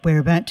We're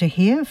about to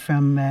hear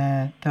from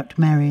Dr.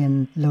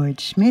 Marion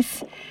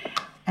Lloyd-Smith,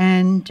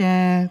 and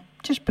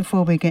just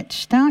before we get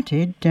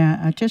started,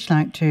 I'd just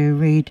like to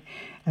read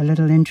a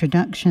little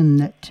introduction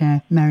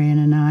that Marion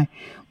and I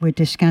were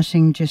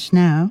discussing just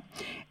now.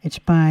 It's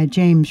by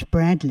James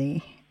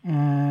Bradley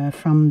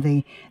from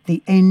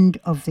the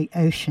End of the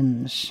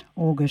Oceans,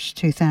 August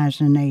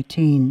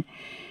 2018.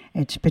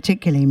 It's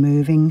particularly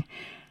moving.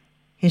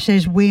 He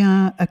says, "We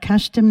are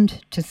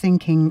accustomed to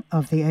thinking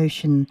of the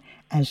ocean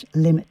as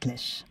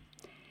limitless.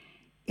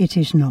 It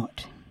is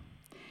not.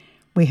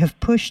 We have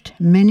pushed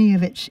many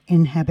of its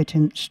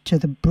inhabitants to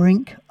the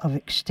brink of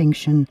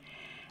extinction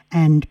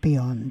and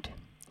beyond.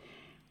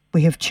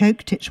 We have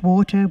choked its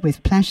water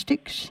with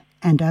plastics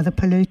and other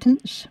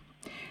pollutants,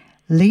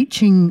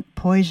 leaching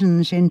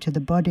poisons into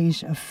the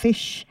bodies of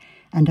fish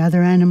and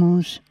other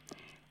animals,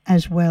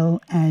 as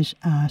well as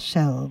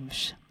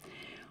ourselves.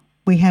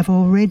 We have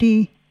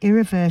already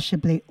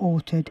irreversibly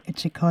altered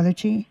its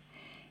ecology,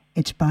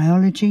 its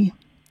biology,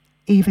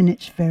 even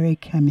its very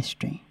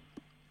chemistry."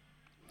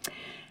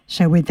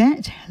 So with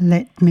that,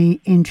 let me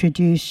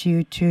introduce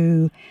you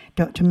to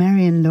Dr.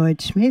 Marion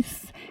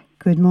Lloyd-Smith.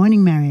 Good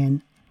morning,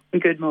 Marion.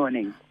 Good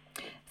morning.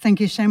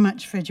 Thank you so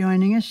much for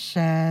joining us.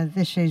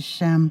 This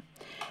is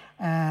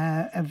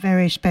a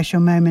very special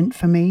moment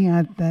for me.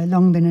 I've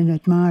long been an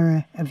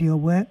admirer of your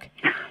work.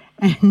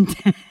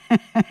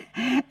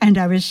 And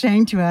I was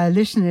saying to our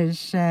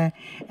listeners,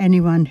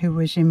 anyone who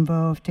was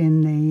involved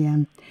in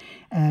the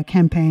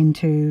campaign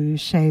to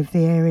save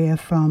the area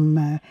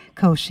from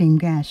coal seam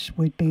gas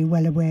would be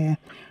well aware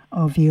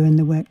of you and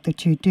the work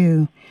that you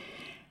do.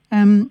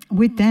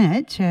 With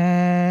that,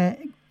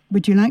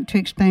 would you like to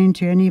explain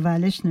to any of our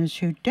listeners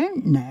who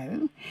don't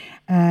know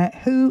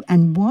who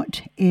and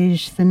what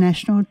is the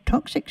National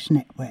Toxics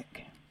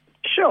Network?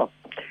 Sure,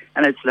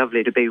 and it's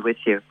lovely to be with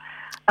you.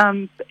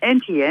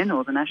 NTN,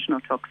 or the National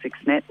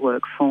Toxics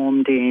Network,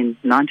 formed in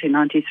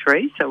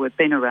 1993, so we've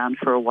been around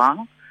for a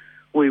while.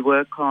 We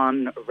work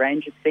on a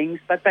range of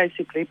things, but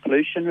basically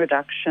pollution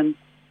reduction,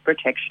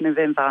 protection of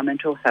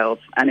environmental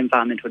health, and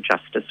environmental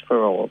justice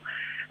for all.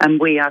 And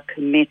we are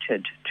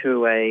committed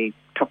to a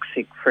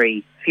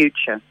toxic-free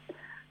future.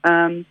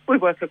 We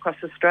work across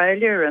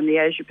Australia and the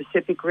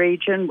Asia-Pacific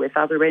region with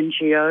other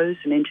NGOs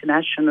and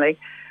internationally.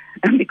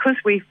 And because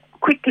we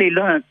quickly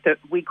learnt that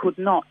we could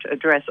not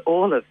address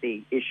all of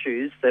the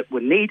issues that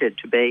were needed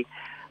to be,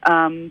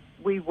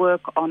 we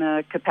work on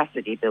a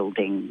capacity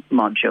building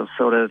module,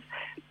 sort of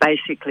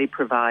basically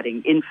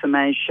providing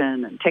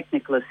information and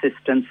technical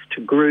assistance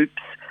to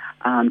groups,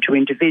 to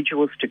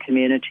individuals, to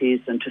communities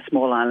and to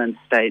small island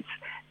states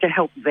to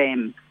help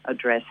them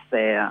address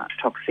their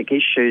toxic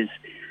issues.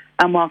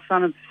 And while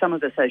some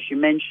of us, as you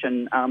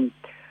mentioned,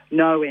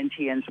 know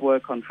NTN's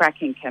work on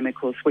fracking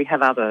chemicals, we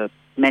have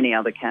many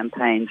other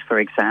campaigns, for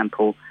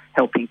example,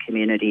 helping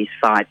communities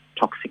fight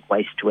toxic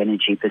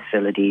waste-to-energy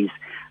facilities.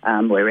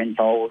 We're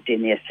involved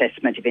in the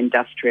assessment of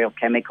industrial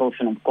chemicals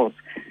and, of course,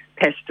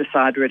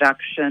 pesticide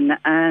reduction.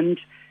 And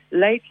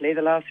lately,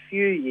 the last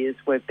few years,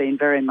 we've been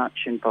very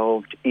much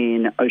involved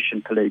in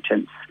ocean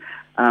pollutants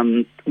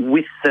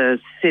with the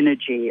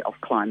synergy of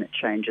climate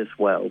change as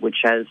well,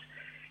 which, as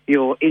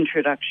your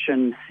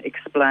introduction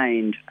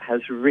explained,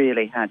 has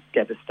really had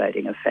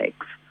devastating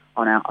effects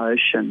on our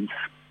oceans.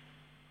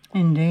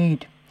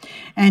 Indeed.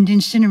 And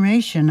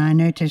incineration, I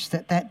noticed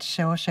that that's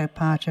also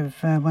part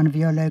of one of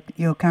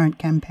your current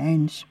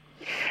campaigns.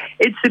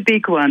 It's a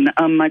big one.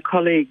 My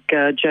colleague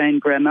Jane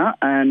Bremer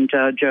and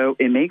Joe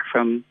Immig,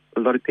 from a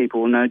lot of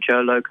people will know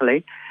Joe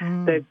locally,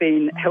 they've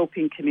been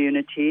helping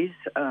communities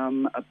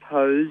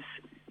oppose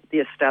the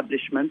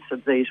establishments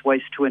of these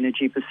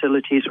waste-to-energy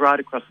facilities right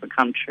across the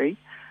country.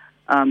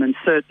 And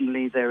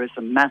certainly there is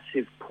a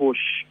massive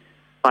push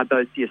by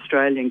both the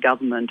Australian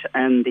government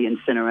and the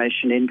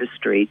incineration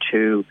industry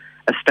to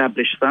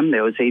establish them.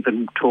 There was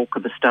even talk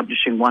of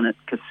establishing one at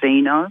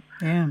Casino.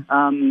 Yeah.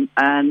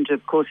 And,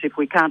 of course, if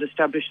we can't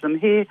establish them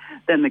here,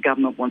 then the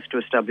government wants to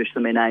establish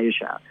them in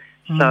Asia.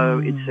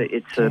 So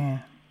it's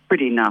a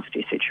pretty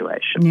nasty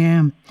situation.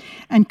 Yeah.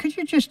 And could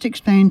you just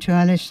explain to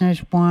our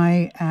listeners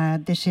why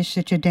this is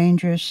such a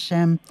dangerous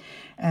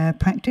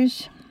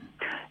practice?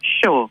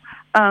 Sure.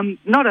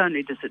 Not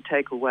only does it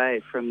take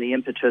away from the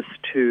impetus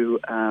to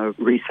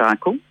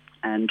recycle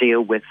and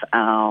deal with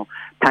our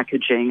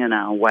packaging and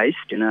our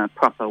waste in a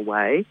proper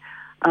way,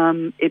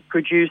 it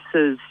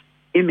produces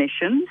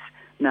emissions.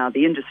 Now,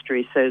 the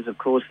industry says, of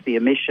course, the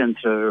emissions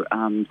are,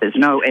 there's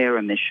no air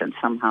emissions.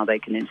 Somehow they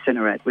can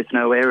incinerate with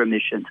no air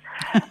emissions.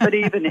 But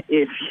even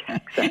if,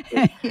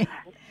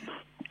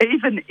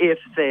 even if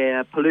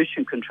their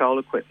pollution control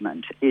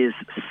equipment is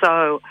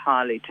so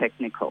highly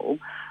technical,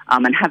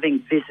 and having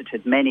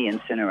visited many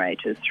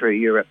incinerators through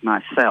Europe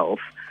myself,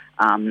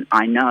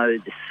 I know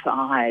the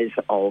size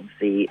of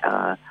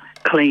the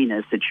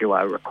cleaners that you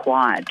are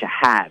required to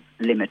have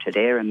limited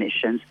air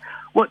emissions.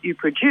 What you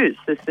produce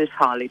is this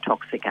highly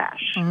toxic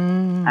ash,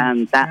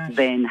 and that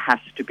then has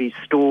to be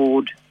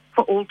stored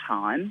for all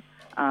time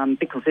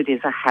because it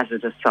is a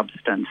hazardous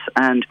substance.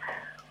 And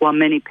while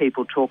many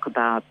people talk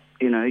about,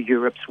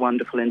 Europe's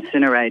wonderful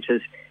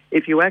incinerators,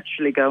 if you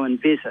actually go and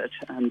visit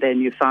and then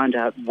you find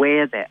out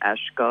where their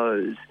ash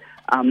goes,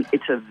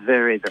 it's a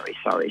very, very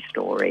sorry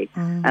story.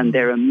 And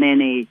there are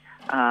many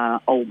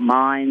old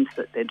mines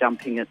that they're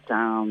dumping it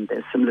down.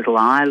 There's some little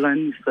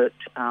islands that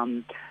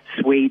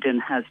Sweden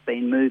has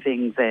been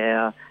moving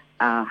their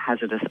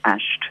hazardous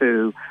ash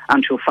to,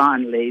 until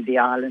finally the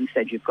island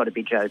said, you've got to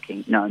be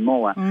joking, no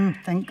more.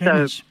 Thank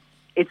goodness. So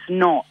it's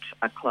not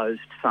a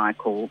closed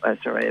cycle, a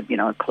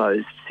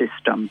closed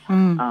system,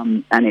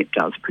 and it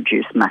does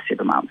produce massive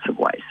amounts of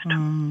waste.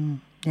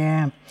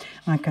 Yeah,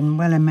 I can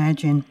well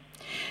imagine.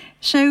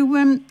 So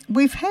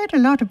we've heard a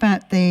lot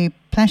about the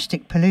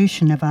plastic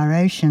pollution of our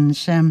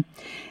oceans.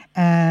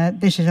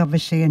 This is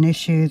obviously an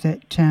issue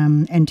that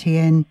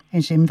NTN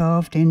is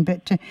involved in,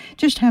 but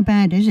just how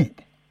bad is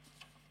it?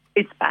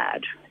 It's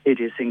bad.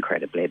 It is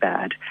incredibly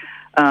bad.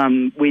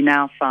 We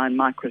now find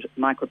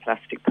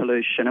microplastic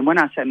pollution. And when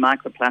I say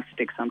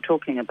microplastics, I'm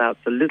talking about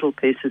the little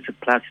pieces of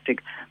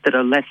plastic that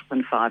are less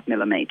than 5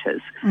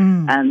 millimetres.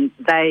 And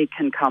they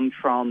can come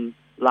from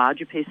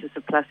larger pieces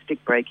of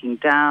plastic breaking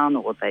down,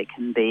 or they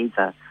can be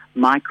the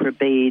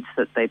microbeads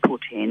that they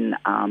put in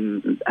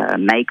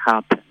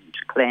makeup and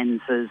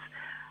cleansers.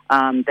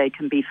 They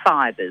can be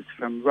fibres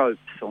from ropes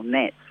or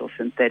nets or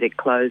synthetic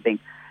clothing.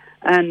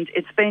 And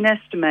it's been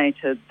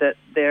estimated that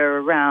there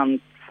are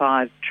around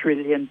 5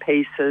 trillion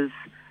pieces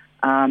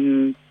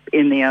in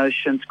the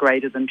oceans,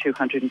 greater than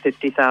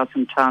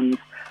 250,000 tonnes.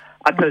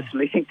 I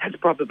personally think that's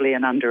probably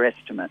an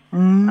underestimate.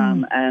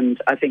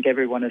 And I think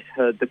everyone has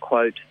heard the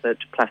quote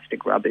that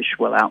plastic rubbish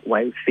will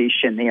outweigh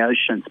fish in the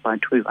oceans by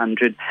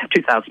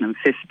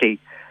 2050.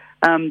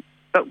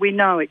 But we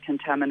know it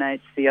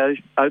contaminates the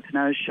open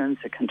oceans,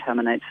 it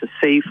contaminates the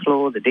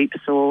seafloor, the deep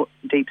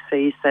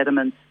sea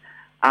sediments,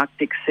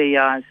 Arctic sea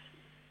ice,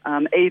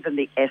 even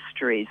the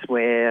estuaries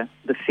where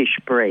the fish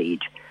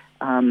breed.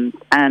 And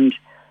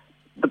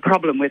the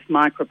problem with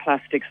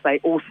microplastics, they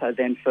also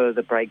then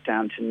further break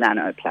down to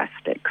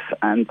nanoplastics.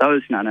 And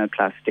those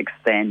nanoplastics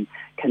then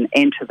can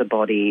enter the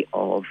body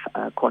of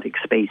aquatic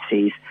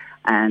species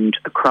and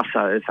cross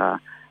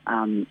over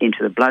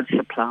into the blood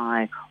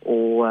supply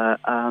or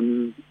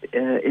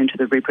into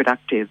the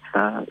reproductive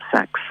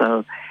sac.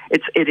 So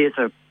it is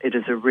a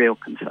real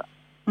concern.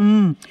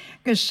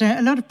 Because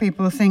a lot of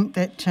people think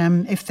that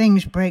if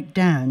things break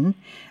down,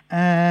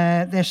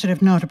 they're sort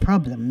of not a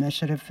problem. They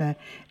sort of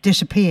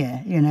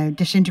disappear,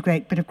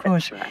 disintegrate. But of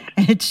course,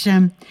 it's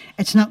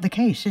not the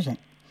case, is it?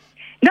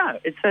 No,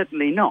 it's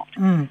certainly not.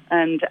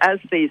 And as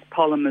these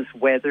polymers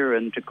weather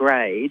and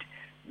degrade,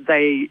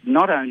 they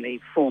not only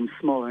form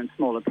smaller and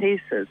smaller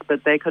pieces,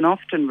 but they can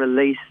often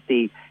release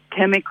the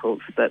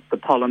chemicals that the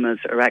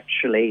polymers are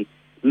actually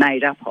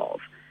made up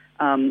of.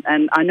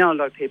 And I know a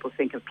lot of people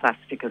think of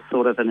plastic as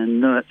sort of an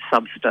inert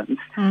substance,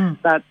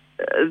 but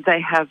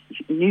they have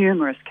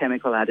numerous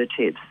chemical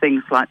additives,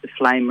 things like the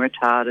flame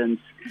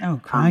retardants,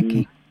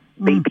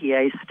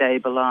 BPA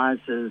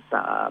stabilizers,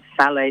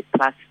 phthalate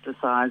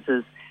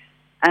plasticizers.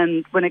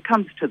 And when it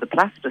comes to the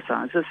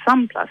plasticizers,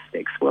 some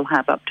plastics will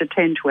have up to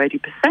 10 to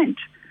 80%.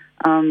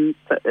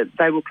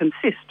 They will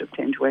consist of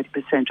 10 to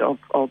 80% of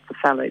the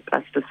phthalate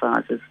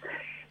plasticizers.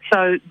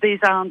 So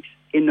these aren't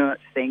inert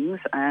things,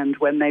 and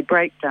when they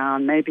break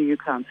down, maybe you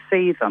can't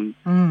see them,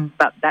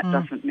 but that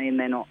doesn't mean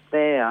they're not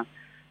there.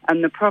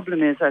 And the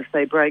problem is, as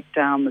they break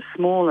down, the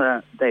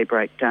smaller they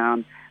break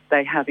down,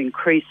 they have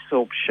increased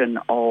absorption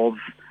of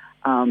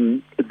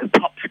the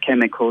POPs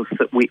chemicals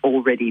that we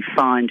already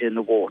find in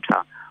the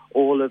water,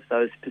 all of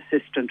those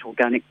persistent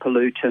organic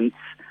pollutants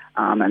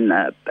and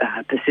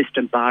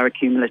persistent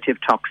bioaccumulative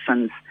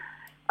toxins,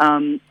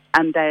 and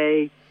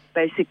they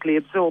basically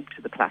absorb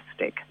to the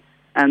plastic.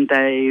 And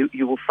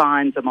you will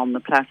find them on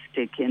the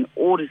plastic in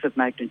orders of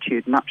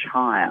magnitude much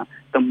higher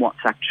than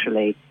what's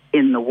actually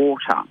in the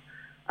water.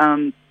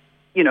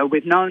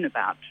 We've known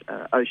about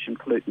ocean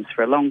pollutants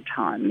for a long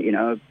time.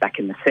 Back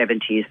in the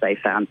 70s, they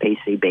found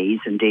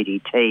PCBs and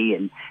DDT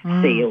in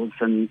seals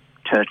and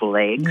turtle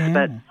eggs. Yeah.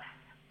 But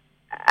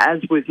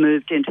as we've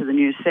moved into the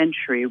new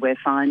century, we're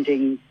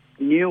finding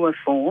newer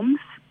forms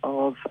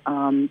of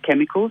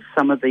chemicals.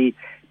 Some of the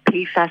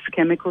PFAS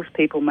chemicals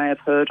people may have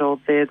heard of,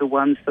 they're the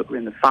ones that were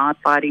in the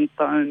firefighting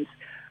foams.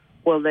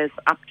 Well, there's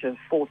up to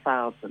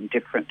 4,000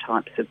 different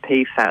types of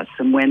PFAS,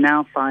 and we're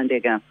now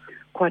finding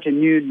quite a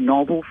new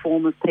novel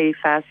form of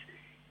PFAS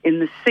in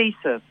the sea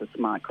surface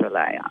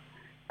microlayer.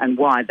 And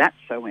why that's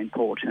so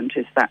important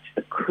is that's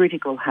the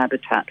critical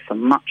habitat for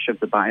much of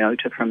the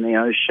biota from the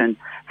ocean,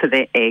 for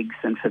their eggs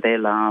and for their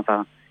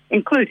larvae,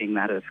 including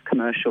that of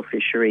commercial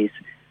fisheries.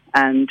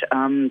 And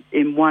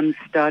in one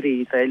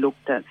study, they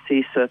looked at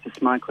sea surface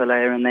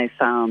microlayer and they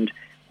found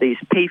these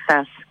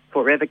PFAS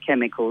forever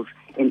chemicals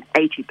in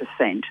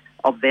 80%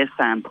 of their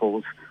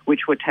samples,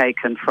 which were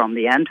taken from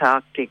the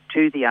Antarctic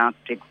to the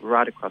Arctic,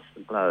 right across the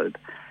globe.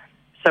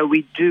 So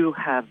we do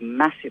have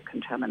massive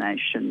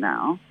contamination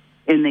now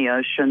in the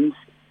oceans.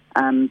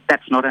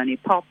 That's not only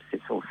POPs,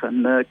 it's also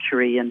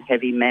mercury and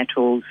heavy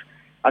metals.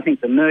 I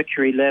think the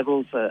mercury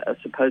levels are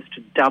supposed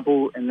to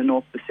double in the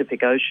North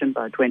Pacific Ocean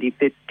by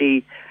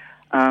 2050.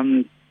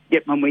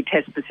 Yet when we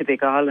test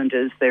Pacific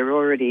Islanders, they're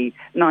already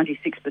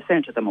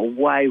 96% of them are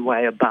way,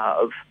 way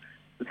above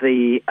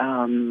the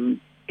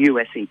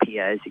US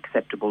EPA's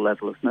acceptable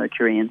level of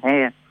mercury in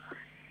hair.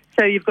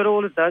 So you've got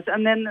all of those.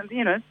 And then,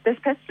 there's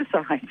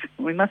pesticides.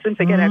 We mustn't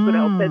forget our good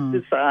old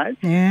pesticides.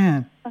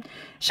 Yeah.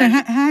 So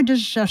how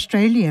does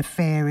Australia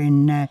fare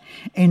in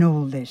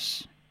all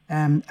this?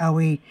 Are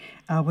we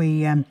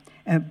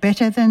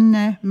better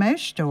than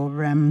most, or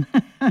we're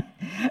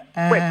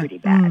pretty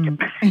bad.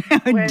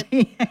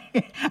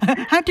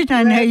 How did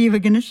I know you were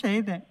going to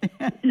say that?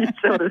 You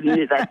sort of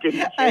knew that, didn't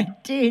you? I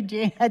did.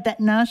 Yeah, had that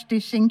nasty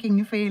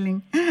sinking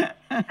feeling.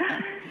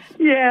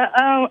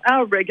 Yeah,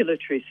 our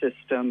regulatory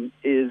system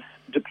is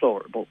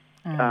deplorable.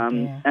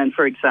 And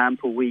for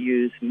example, we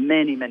use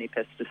many, many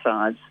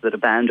pesticides that are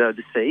banned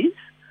overseas.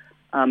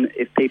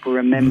 If people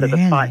remember the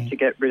fight to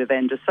get rid of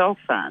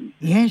endosulfan.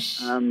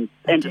 Yes.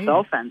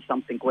 Endosulfan is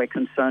something we're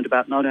concerned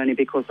about, not only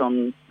because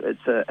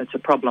it's a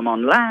problem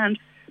on land,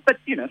 but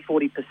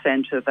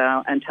 40% of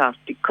our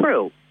Antarctic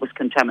krill was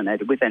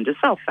contaminated with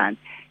endosulfan.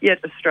 Yet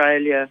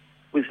Australia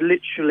was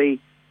literally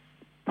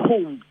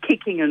pulled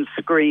kicking and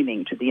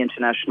screaming to the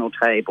international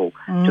table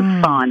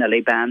to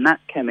finally ban that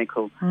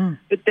chemical.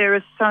 But there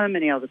are so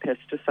many other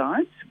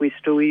pesticides we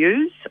still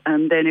use.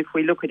 And then if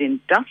we look at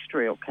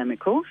industrial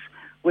chemicals,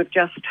 we've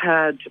just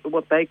had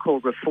what they call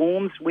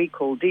reforms, we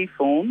call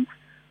deforms,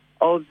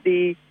 of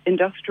the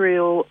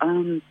industrial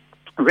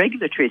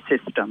regulatory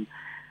system.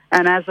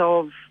 And as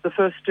of the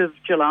 1st of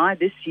July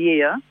this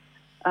year,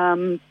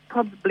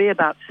 probably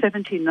about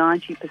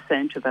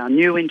 70-90% of our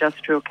new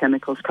industrial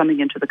chemicals coming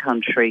into the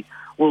country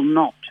will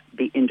not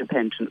be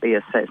independently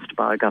assessed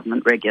by a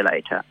government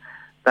regulator.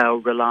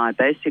 They'll rely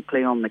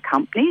basically on the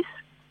companies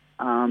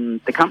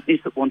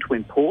that want to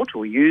import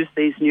or use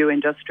these new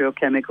industrial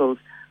chemicals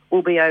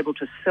will be able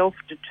to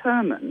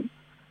self-determine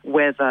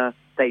whether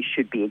they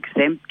should be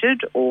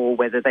exempted or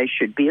whether they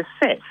should be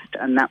assessed,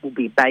 and that will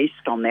be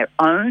based on their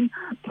own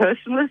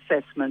personal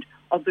assessment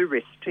of the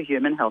risk to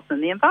human health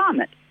and the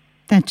environment.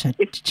 That's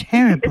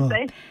terrible.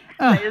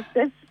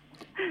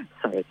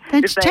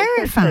 That's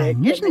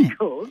terrifying, isn't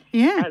it?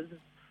 Yeah. As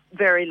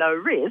very low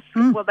risk,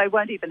 well, they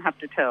won't even have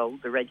to tell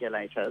the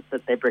regulator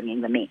that they're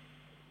bringing them in.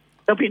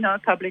 There'll be no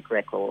public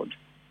record,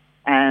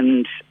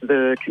 and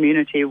the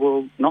community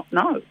will not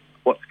know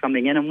what's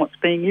coming in and what's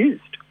being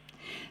used.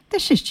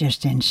 This is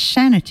just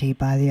insanity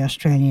by the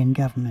Australian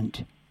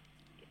government.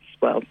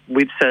 Well,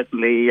 we've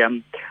certainly,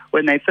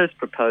 when they first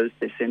proposed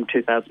this in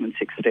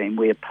 2016,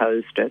 we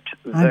opposed it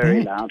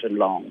very loud and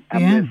long.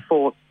 And we've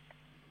fought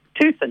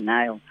tooth and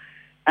nail.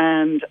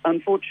 And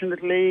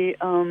unfortunately,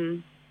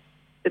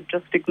 they've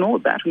just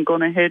ignored that and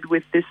gone ahead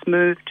with this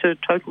move to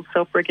total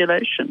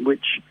self-regulation,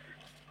 which,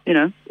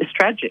 is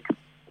tragic.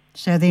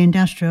 So the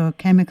industrial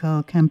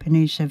chemical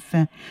companies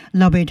have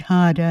lobbied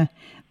harder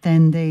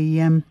than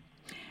the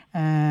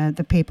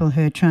people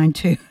who are trying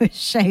to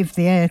save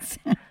the earth.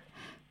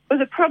 Well,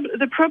 the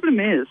problem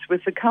is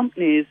with the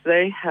companies,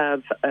 they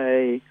have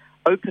a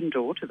open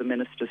door to the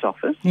minister's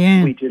office.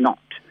 Yeah. We do not.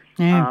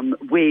 Yeah.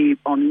 We,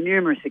 on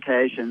numerous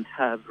occasions,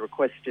 have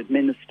requested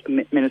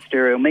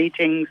ministerial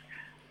meetings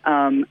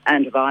and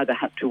have either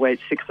had to wait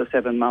 6 or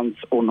 7 months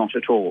or not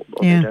at all,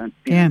 or they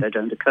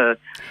don't occur.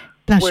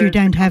 Plus, you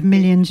don't have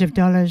millions of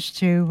dollars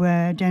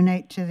to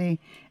donate to the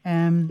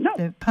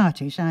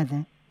parties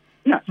either.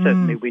 No,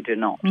 certainly we do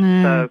not.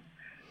 No. So,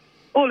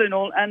 all in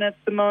all, and at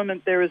the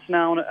moment there is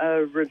now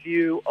a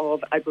review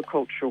of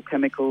agricultural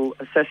chemical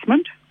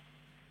assessment,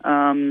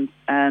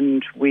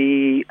 and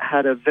we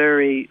had a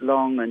very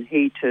long and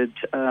heated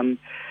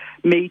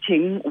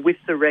meeting with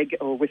the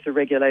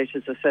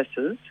regulator's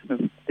assessors.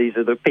 These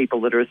are the people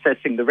that are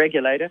assessing the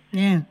regulator.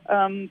 Yeah.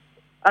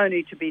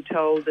 Only to be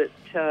told that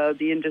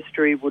the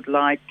industry would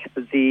like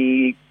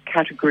the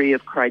category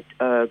of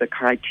the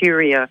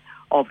criteria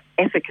of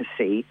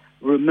efficacy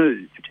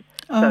removed,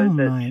 so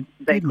that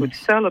they could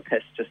sell a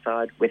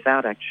pesticide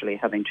without actually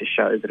having to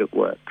show that it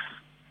works.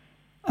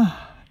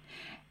 Oh,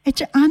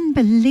 it's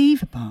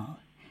unbelievable.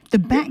 The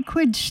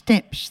backward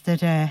steps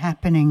that are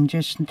happening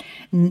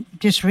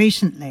just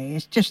recently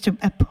is just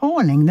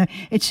appalling.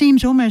 It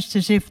seems almost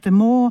as if the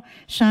more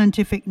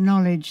scientific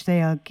knowledge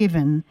they are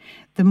given,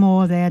 the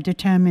more they are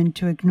determined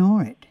to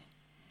ignore it.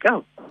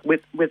 Oh,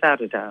 without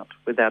a doubt.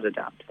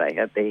 They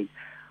have been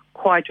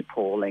quite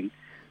appalling.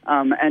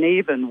 And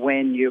even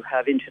when you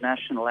have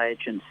international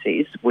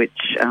agencies, which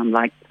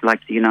like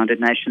the United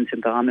Nations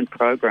Environment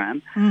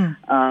Programme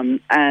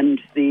and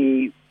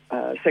the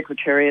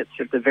secretariats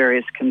of the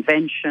various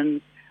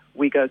conventions,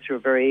 we go through a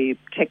very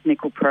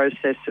technical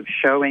process of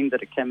showing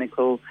that a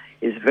chemical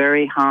is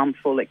very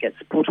harmful. It gets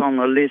put on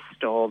a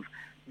list of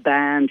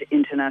banned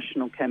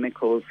international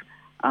chemicals.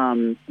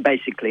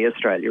 Basically,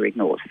 Australia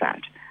ignores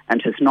that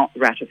and has not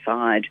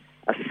ratified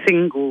a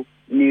single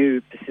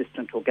new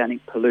persistent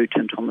organic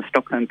pollutant on the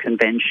Stockholm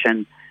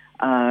Convention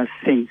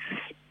since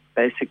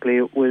basically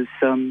it was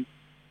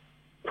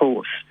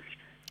forced.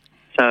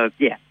 So,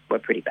 yeah, we're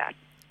pretty bad.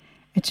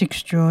 It's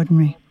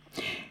extraordinary.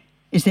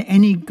 Is there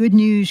any good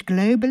news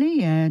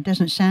globally?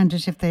 Doesn't sound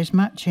as if there's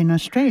much in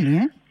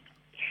Australia.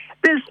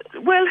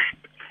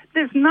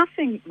 There's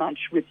nothing much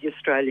with the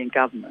Australian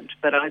government,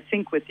 but I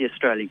think with the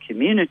Australian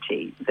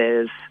community,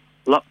 there's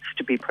lots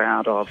to be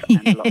proud of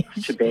and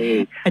lots to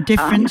be... A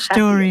different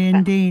story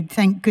indeed,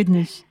 thank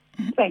goodness.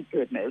 Thank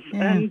goodness.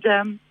 Yeah.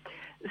 And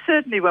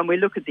certainly when we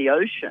look at the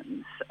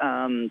oceans,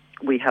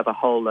 we have a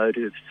whole load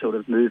of sort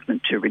of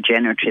movement to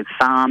regenerative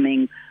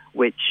farming,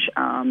 which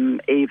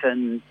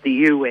even the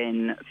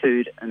UN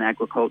Food and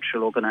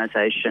Agricultural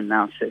Organization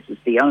now says is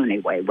the only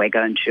way we're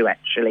going to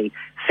actually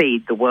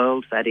feed the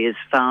world. That is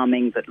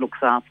farming that looks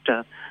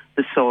after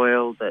the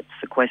soil, that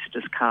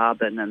sequesters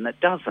carbon and that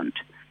doesn't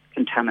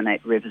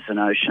contaminate rivers and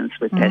oceans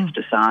with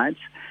pesticides.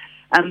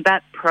 And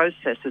that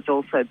process is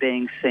also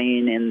being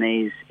seen in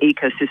these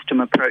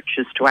ecosystem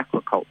approaches to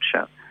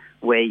aquaculture,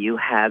 where you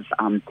have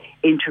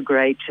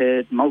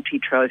integrated,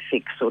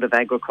 multi-trophic sort of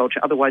agriculture.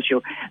 Otherwise,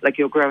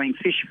 you're growing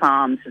fish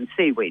farms and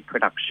seaweed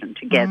production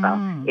together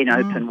in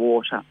open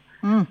water.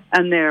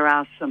 And there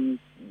are some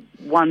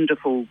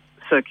wonderful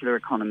circular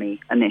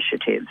economy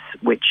initiatives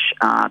which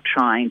are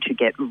trying to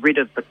get rid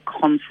of the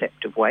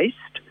concept of waste,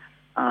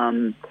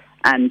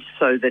 and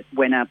so that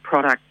when a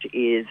product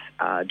is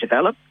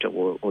developed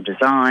or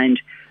designed,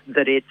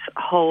 that its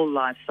whole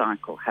life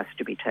cycle has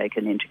to be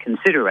taken into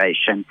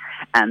consideration,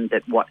 and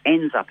that what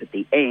ends up at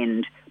the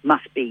end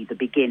must be the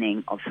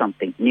beginning of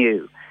something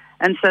new.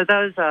 And so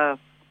those are,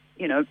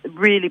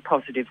 really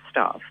positive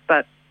stuff.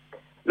 But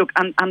look,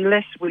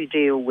 unless we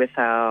deal with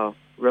our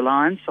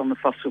reliance on the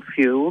fossil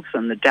fuels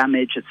and the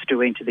damage it's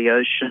doing to the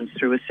oceans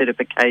through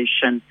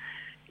acidification,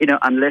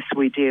 unless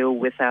we deal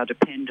with our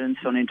dependence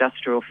on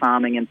industrial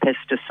farming and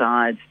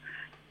pesticides,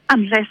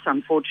 unless,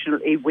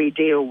 unfortunately, we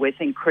deal with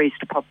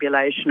increased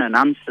population and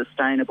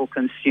unsustainable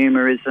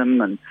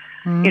consumerism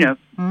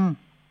and,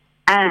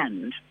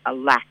 and a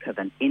lack of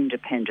an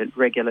independent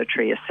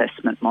regulatory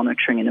assessment,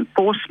 monitoring and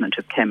enforcement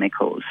of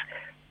chemicals,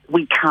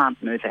 we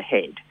can't move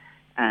ahead.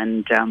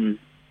 And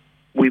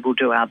we will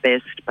do our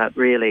best, but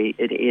really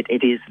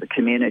it is the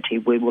community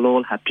we will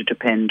all have to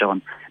depend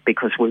on,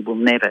 because we will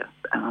never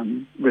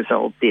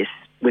resolve this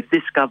with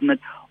this government,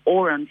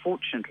 or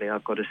unfortunately,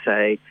 I've got to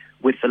say,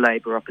 with the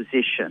Labor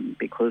opposition,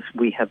 because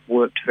we have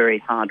worked very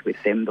hard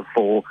with them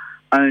before,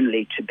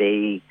 only to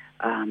be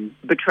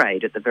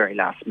betrayed at the very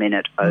last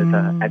minute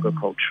over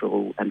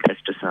agricultural and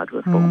pesticide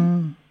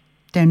reform.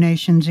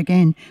 Donations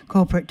again,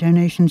 corporate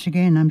donations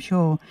again, I'm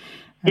sure,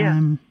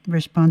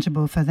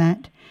 responsible for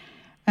that.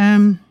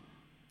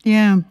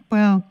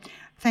 Well,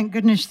 thank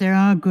goodness there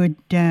are good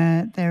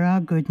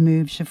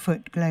moves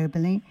afoot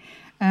globally.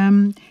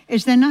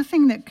 Is there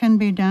nothing that can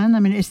be done? I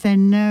mean, is there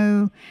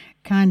no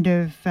kind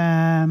of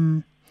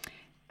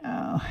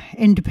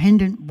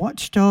independent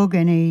watchdog,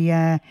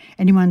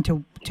 anyone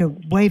to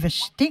wave a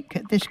stick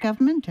at this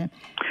government?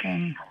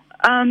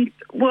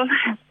 Well,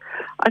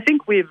 I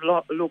think we've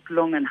looked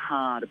long and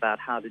hard about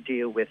how to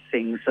deal with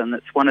things, and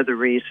it's one of the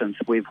reasons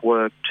we've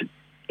worked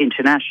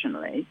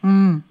internationally,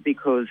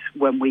 because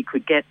when we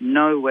could get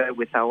nowhere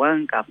with our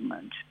own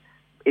government,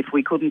 if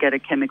we couldn't get a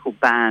chemical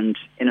banned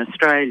in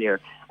Australia,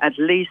 at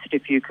least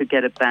if you could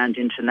get it banned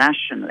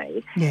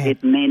internationally,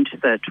 it meant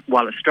that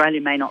while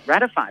Australia may not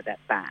ratify that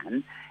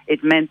ban,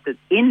 it meant that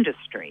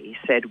industry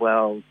said,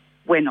 well,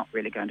 we're not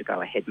really going to go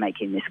ahead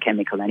making this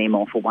chemical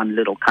anymore for one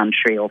little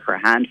country or for a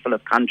handful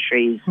of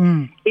countries.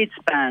 It's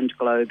banned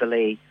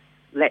globally.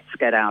 Let's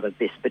get out of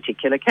this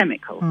particular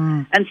chemical.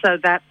 And so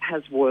that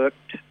has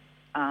worked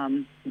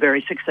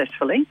very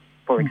successfully,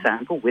 for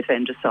example, with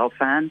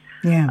endosulfan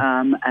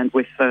and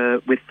with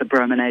the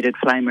brominated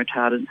flame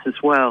retardants as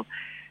well.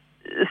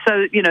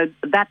 So,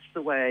 that's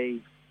the way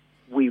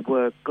we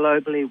work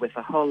globally with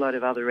a whole lot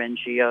of other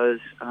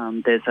NGOs.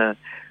 There's a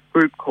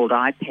group called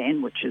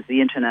IPEN, which is the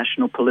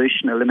International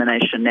Pollution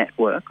Elimination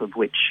Network, of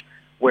which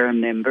we're a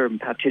member and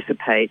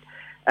participate.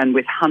 And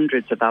with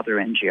hundreds of other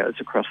NGOs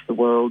across the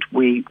world,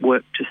 we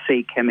work to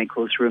see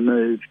chemicals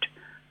removed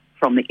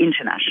from the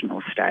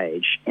international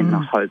stage in the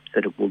hope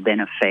that it will then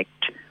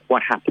affect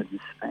what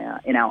happens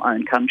in our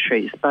own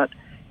countries. But,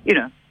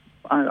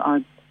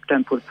 I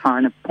don't put a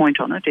finer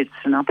point on it. It's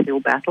an uphill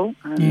battle,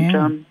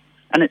 and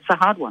it's a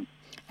hard one.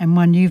 And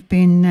one you've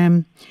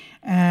been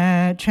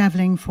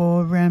travelling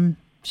for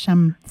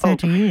some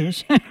 30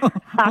 years.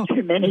 Far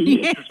too many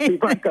years. We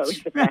won't go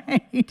into that.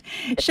 Right.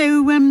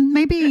 So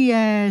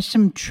maybe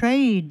some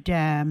trade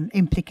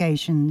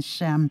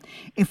implications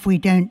if we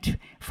don't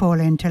fall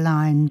into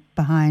line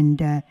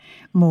behind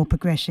more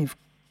progressive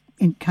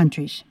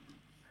countries.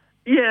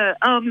 Yeah,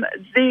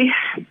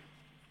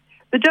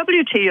 the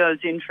WTO is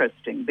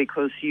interesting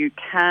because you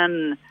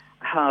can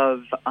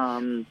have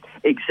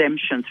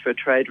exemptions for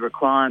trade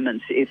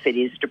requirements if it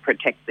is to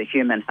protect the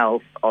human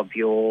health of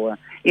your,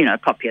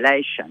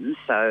 population.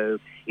 So,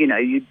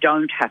 you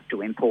don't have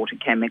to import a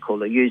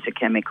chemical or use a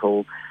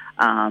chemical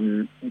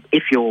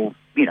if you're,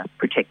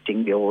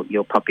 protecting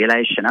your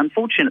population.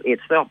 Unfortunately,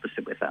 it's the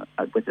opposite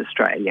with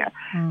Australia.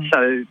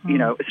 So,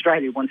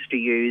 Australia wants to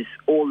use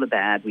all the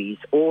baddies,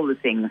 all the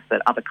things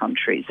that other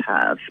countries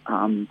have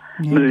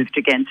moved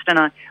against.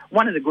 And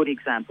one of the good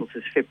examples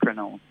is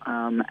fipronil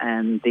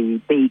and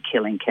the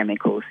bee-killing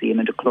chemicals, the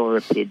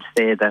imidacloripids.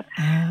 They're the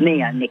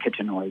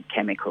neonicotinoid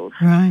chemicals.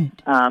 Right.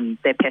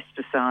 They're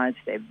pesticides.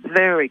 They're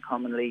very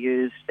commonly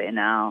used. They're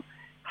now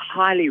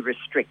highly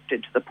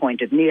restricted to the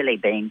point of nearly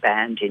being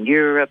banned in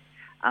Europe.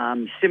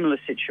 Similar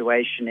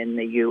situation in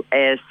the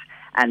US,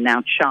 and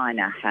now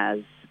China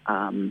has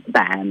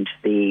banned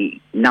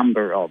the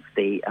number of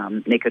the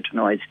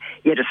nicotinoids,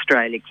 yet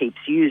Australia keeps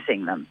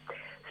using them.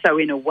 So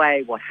in a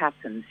way, what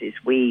happens is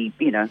we,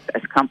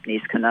 as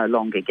companies can no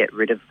longer get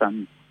rid of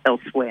them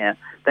elsewhere,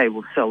 they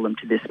will sell them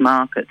to this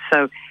market.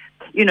 So,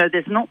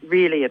 there's not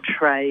really a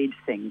trade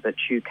thing that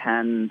you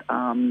can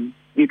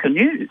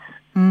use.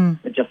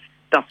 It just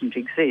doesn't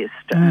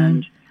exist.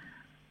 And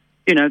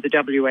the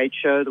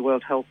WHO, the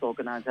World Health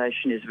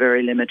Organization, is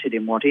very limited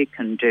in what it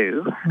can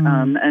do.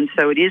 And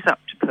so it is up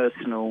to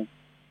personal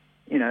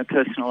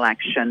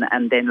action,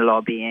 and then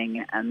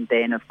lobbying, and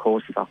then, of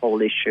course, the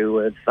whole issue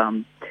of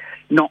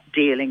not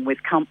dealing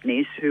with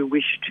companies who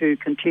wish to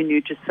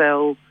continue to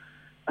sell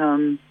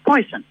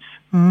poisons.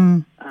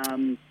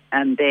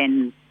 And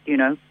then,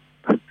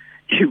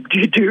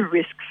 you do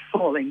risk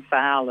falling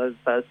foul of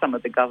some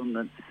of the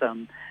government's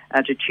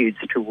attitudes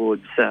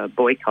towards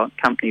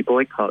company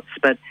boycotts.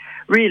 But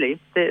really,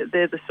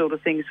 they're the sort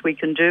of things we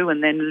can do,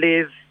 and then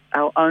live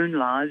our own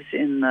lives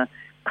in the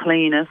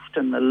cleanest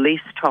and the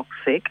least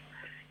toxic.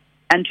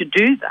 And to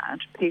do that,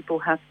 people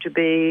have to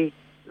be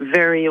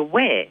very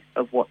aware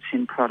of what's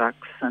in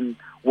products and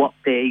what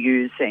they're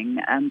using.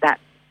 And that,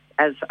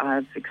 as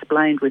I've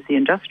explained with the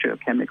industrial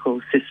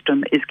chemical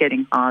system, is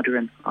getting harder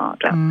and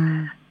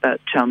harder.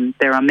 But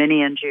there are many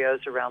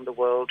NGOs around the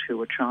world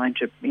who are trying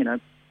to,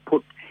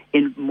 put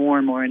in more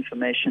and more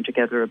information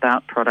together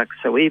about products.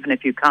 So even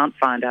if you can't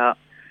find out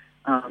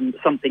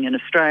something in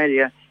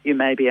Australia, you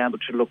may be able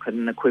to look at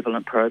an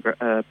equivalent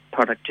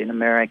product in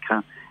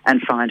America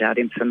and find out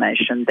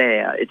information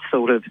there. It's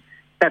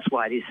that's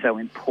why it is so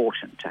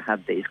important to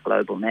have these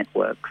global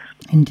networks.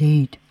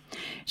 Indeed.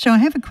 So I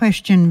have a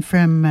question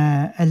from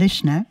a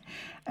listener.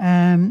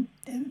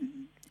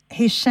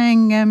 He's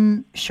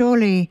saying,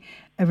 surely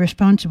a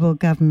responsible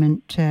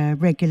government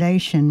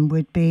regulation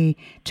would be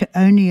to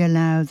only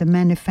allow the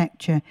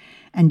manufacture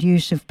and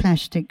use of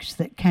plastics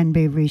that can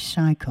be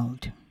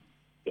recycled.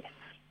 Yes.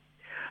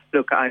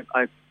 Look,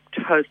 I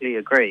totally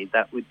agree.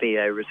 That would be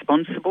a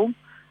responsible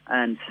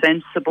and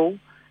sensible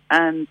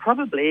and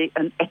probably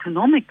an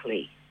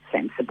economically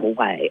sensible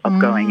way of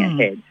going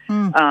ahead.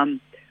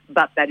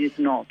 But that is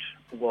not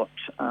what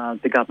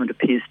the government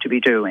appears to be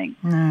doing.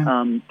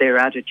 No. Their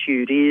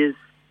attitude is,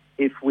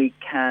 if we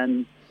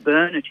can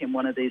burn it in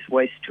one of these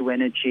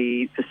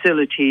waste-to-energy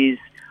facilities,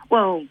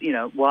 well,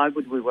 why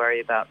would we worry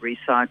about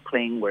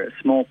recycling? We're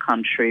a small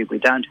country. We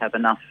don't have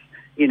enough,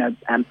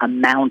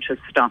 amount of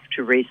stuff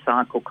to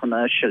recycle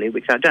commercially,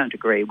 which I don't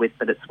agree with,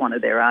 but it's one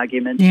of their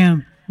arguments. Yeah.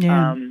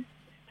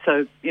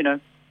 So,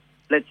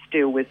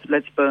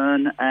 let's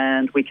burn,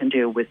 and we can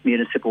deal with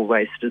municipal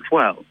waste as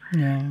well.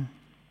 Yeah.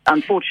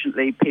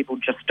 Unfortunately, people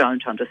just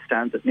don't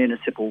understand that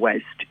municipal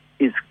waste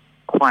is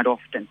quite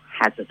often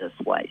hazardous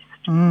waste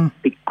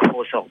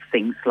because of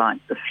things like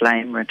the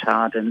flame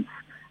retardants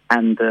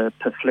and the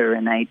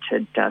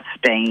perfluorinated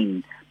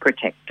stain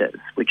protectors,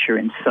 which are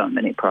in so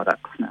many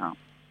products now.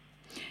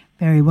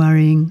 Very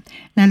worrying.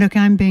 Now, look,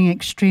 I'm being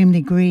extremely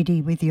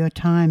greedy with your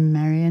time,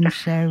 Marion,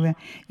 so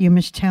you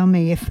must tell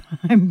me if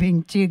I'm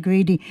being too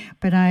greedy.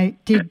 But I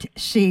did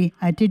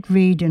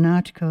read an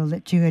article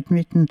that you had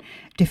written,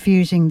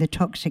 Diffusing the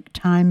Toxic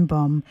Time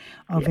Bomb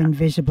of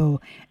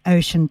Invisible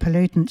Ocean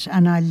Pollutants,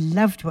 and I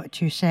loved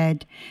what you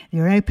said.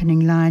 Your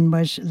opening line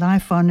was,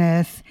 life on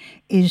Earth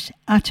is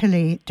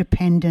utterly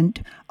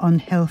dependent on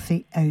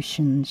healthy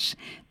oceans.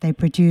 They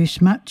produce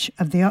much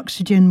of the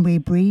oxygen we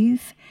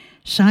breathe,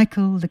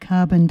 cycle the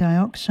carbon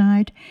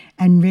dioxide,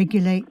 and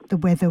regulate the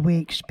weather we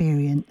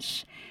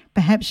experience.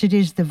 Perhaps it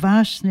is the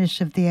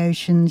vastness of the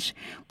oceans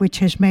which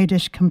has made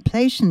us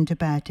complacent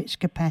about its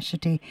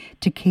capacity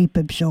to keep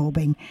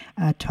absorbing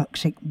our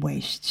toxic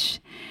wastes.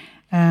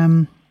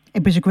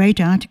 It was a great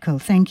article.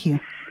 Thank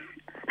you.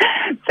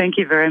 Thank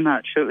you very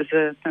much. It was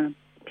a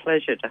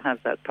pleasure to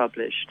have that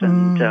published.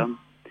 And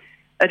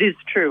it is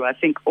true. I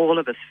think all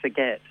of us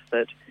forget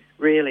that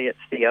really it's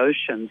the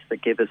oceans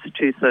that give us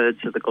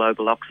 2/3 of the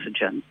global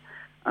oxygen.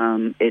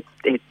 It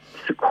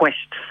sequesters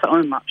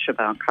so much of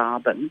our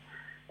carbon.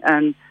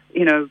 And,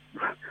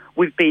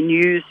 we've been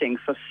using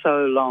for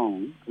so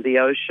long the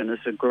ocean as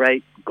a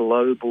great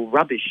global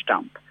rubbish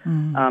dump.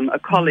 A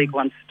colleague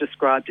once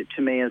described it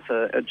to me as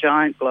a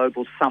giant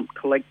global sump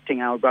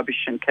collecting our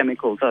rubbish and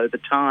chemicals over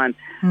time.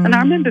 And I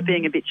remember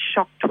being a bit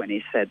shocked when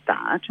he said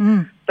that.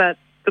 But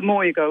the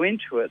more you go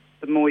into it,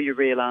 the more you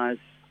realise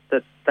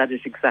that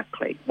is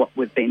exactly what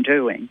we've been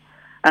doing.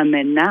 And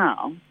then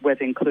now we've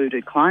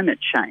included climate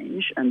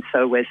change, and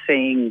so we're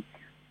seeing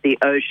The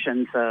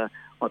oceans are,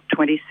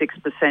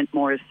 26%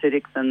 more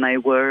acidic than they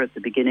were at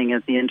the beginning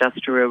of the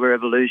Industrial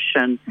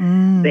Revolution.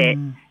 They're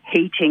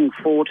heating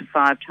 4 to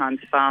 5 times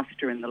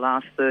faster in the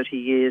last 30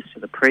 years to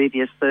the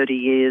previous 30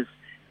 years.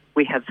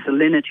 We have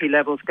salinity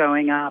levels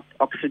going up,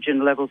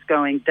 oxygen levels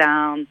going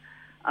down.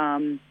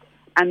 And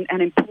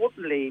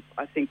importantly,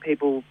 I think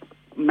people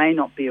may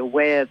not be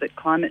aware that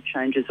climate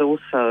change is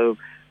also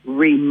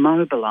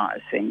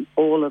remobilizing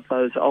all of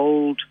those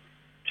old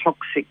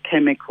toxic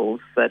chemicals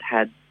that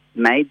had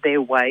made their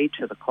way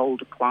to the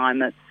colder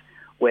climates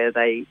where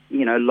they,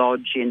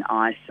 lodge in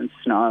ice and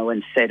snow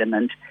and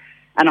sediment.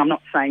 And I'm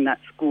not saying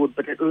that's good,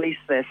 but at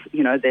least they're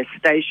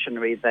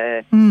stationary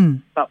there.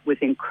 But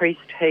with increased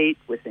heat,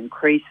 with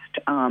increased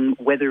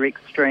weather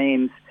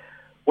extremes,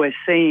 we're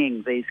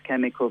seeing these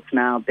chemicals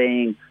now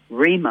being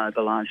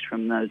remobilized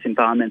from those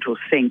environmental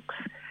sinks.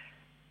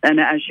 And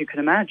as you can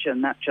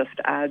imagine, that just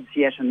adds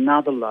yet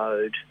another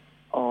load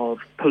of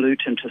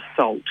pollutant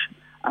assault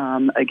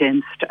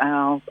against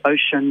our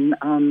ocean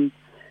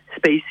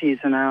species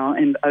and our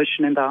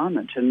ocean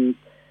environment. And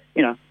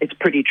it's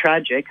pretty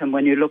tragic. And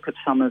when you look at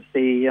some of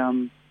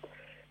the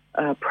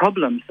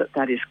problems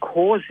that is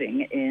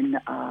causing in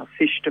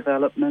fish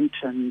development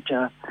and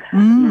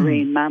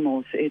marine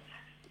mammals, it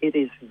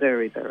is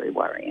very, very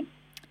worrying.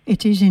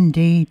 It is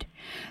indeed.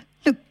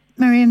 Look,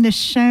 Marion, there's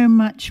so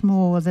much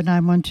more that I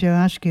want to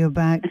ask you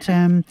about.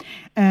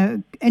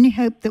 Any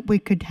hope that we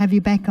could have you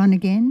back on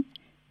again?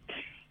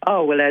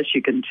 Oh, well, as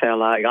you can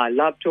tell, I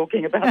love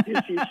talking about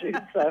this issue,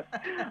 so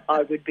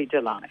I would be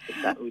delighted.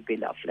 That would be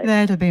lovely.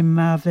 That'll be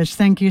marvellous.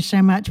 Thank you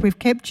so much. We've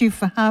kept you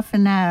for half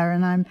an hour,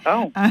 and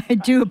I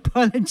do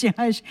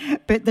apologise,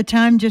 but the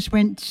time just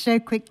went so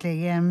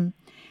quickly.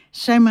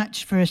 So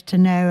much for us to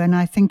know, and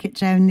I think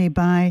it's only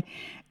by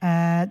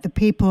the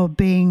people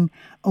being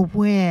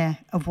aware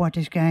of what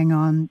is going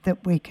on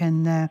that we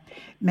can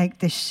make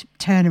this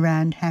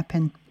turnaround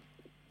happen.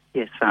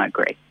 Yes, I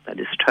agree. That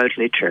is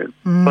totally true.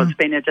 Well, it's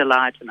been a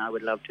delight, and I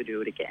would love to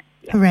do it again.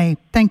 Yeah. Hooray.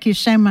 Thank you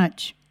so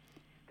much.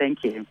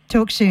 Thank you.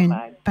 Talk soon.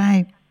 Bye.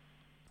 Bye.